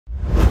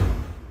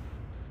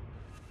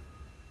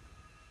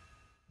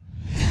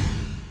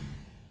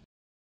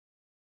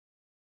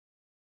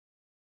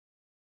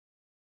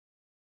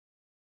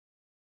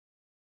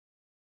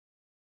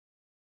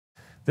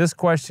This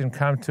question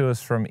comes to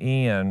us from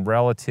Ian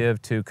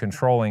relative to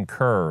controlling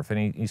curve.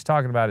 And he's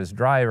talking about his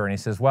driver, and he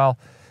says, well,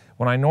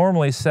 when I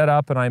normally set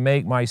up and I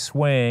make my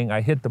swing, I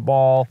hit the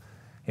ball,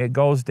 it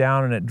goes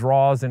down and it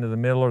draws into the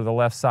middle or the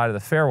left side of the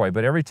fairway.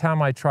 But every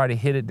time I try to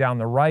hit it down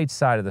the right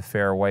side of the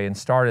fairway and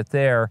start it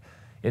there,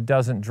 it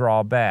doesn't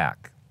draw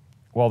back.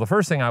 Well, the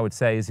first thing I would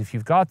say is if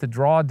you've got the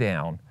draw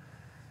down,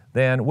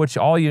 then which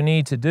all you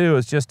need to do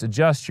is just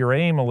adjust your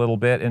aim a little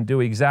bit and do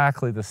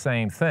exactly the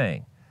same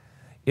thing.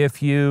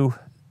 If you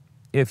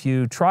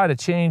try to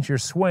change your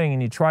swing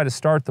and you try to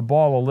start the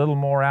ball a little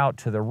more out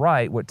to the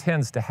right, what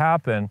tends to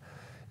happen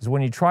is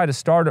when you try to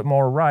start it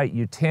more right,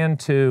 you tend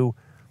to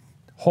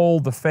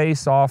hold the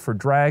face off or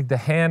drag the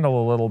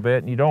handle a little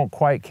bit, and you don't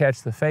quite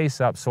catch the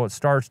face up, so it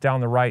starts down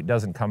the right,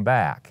 doesn't come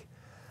back.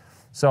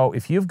 So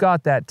if you've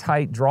got that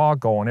tight draw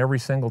going every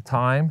single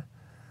time,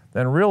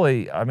 then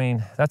really, I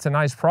mean, that's a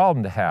nice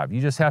problem to have. You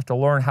just have to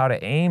learn how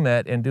to aim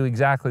it and do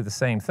exactly the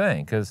same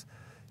thing, because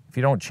if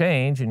you don't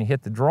change and you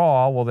hit the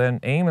draw, well then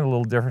aim it a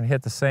little different,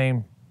 hit the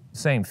same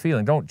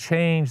feeling. Don't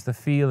change the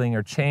feeling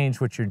or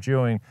change what you're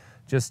doing,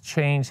 just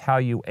change how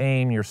you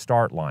aim your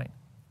start line.